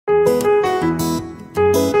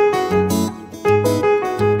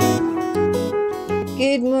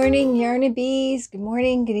Yarn and Bees. Good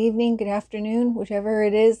morning, good evening, good afternoon, whichever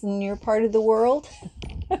it is in your part of the world.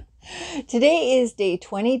 Today is day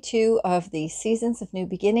 22 of the Seasons of New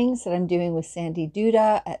Beginnings that I'm doing with Sandy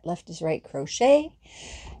Duda at Left is Right Crochet.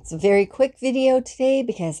 It's a very quick video today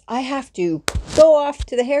because I have to go off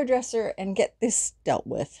to the hairdresser and get this dealt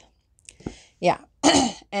with. Yeah,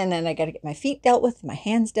 and then I got to get my feet dealt with, my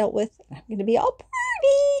hands dealt with, and I'm going to be all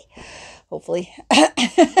pretty. Hopefully.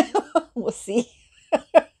 We'll see.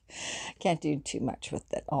 Can't do too much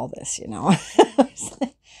with it, all this, you know.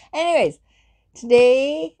 Anyways,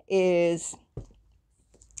 today is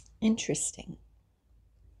interesting.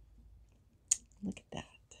 Look at that.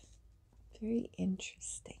 Very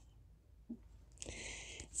interesting.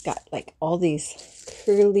 It's got like all these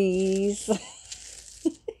curlies.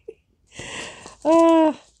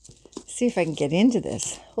 See if I can get into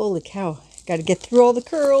this. Holy cow. Got to get through all the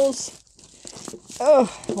curls.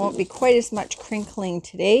 Oh, it won't be quite as much crinkling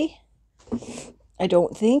today, I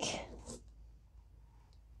don't think.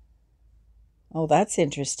 Oh, that's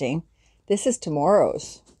interesting. This is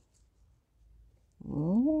tomorrow's.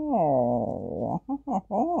 Oh,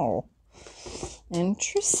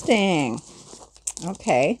 interesting.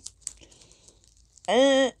 Okay.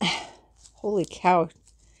 Holy cow.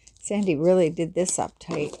 Sandy really did this up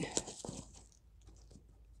tight.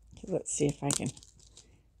 Okay, let's see if I can.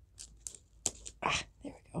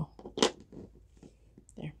 There we go.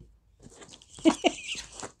 There.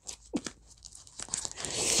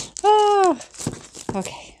 Oh,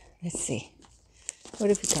 okay. Let's see. What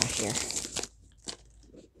have we got here?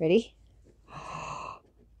 Ready?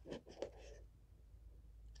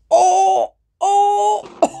 Oh, oh,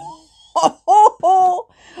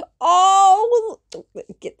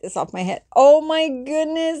 get this off my head. Oh my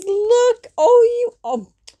goodness. Look.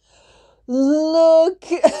 Look.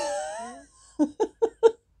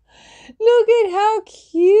 Look at how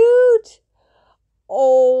cute.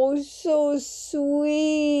 Oh, so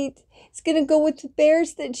sweet. It's going to go with the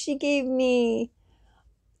bears that she gave me.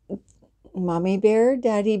 Mommy bear,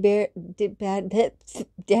 daddy bear,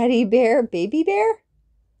 daddy bear, baby bear.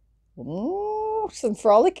 Oh, some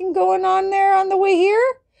frolicking going on there on the way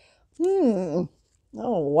here. Oh,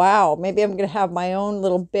 wow. Maybe I'm going to have my own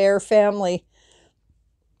little bear family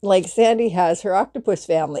like Sandy has her octopus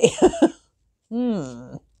family.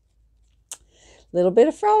 Little bit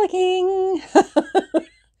of frolicking.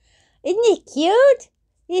 Isn't it cute?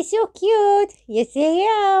 You're so cute. Yes, I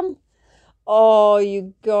am. Oh,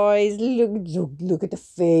 you guys, look at the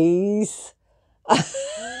face.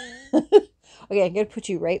 Okay, I'm going to put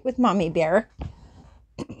you right with Mommy Bear.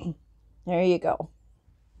 There you go.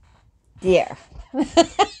 There.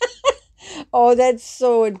 Oh, that's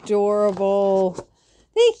so adorable.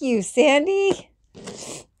 Thank you, Sandy.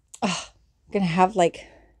 Oh, I'm going to have like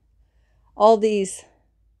all these.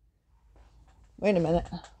 Wait a minute.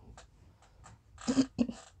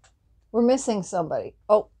 We're missing somebody.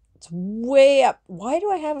 Oh, it's way up. Why do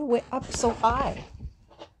I have it way up so high?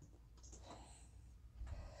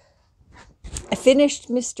 I finished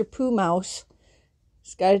Mr. Pooh Mouse.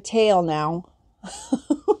 He's got a tail now.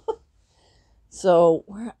 So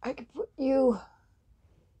where I could put you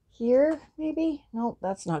here, maybe? No,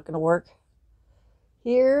 that's not going to work.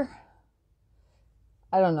 Here.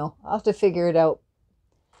 I don't know. I'll have to figure it out.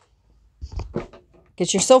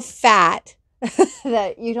 Because you're so fat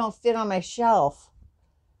that you don't fit on my shelf.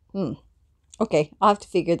 Okay, I'll have to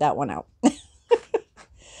figure that one out.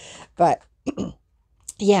 But,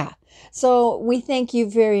 yeah. So we thank you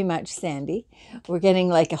very much, Sandy. We're getting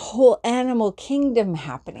like a whole animal kingdom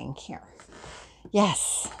happening here.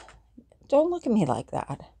 Yes. Don't look at me like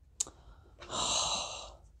that.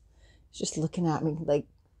 Just looking at me like,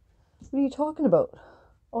 what are you talking about?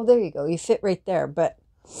 Oh, there you go. You fit right there. But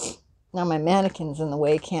now my mannequin's in the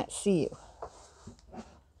way. Can't see you.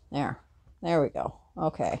 There we go.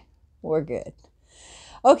 Okay. We're good.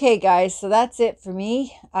 Okay, guys. So that's it for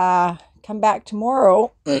me. Come back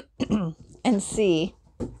tomorrow and see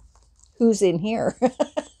who's in here.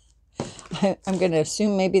 I'm going to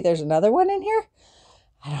assume maybe there's another one in here.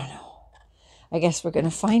 I don't know. I guess we're going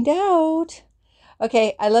to find out.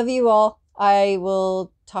 Okay. I love you all. I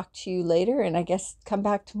will talk to you later, and I guess come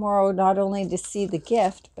back tomorrow not only to see the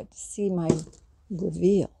gift, but to see my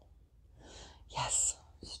reveal. Yes,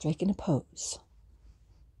 striking a pose.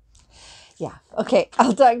 Yeah, okay,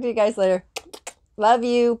 I'll talk to you guys later. Love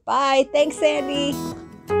you. Bye. Thanks, Sandy.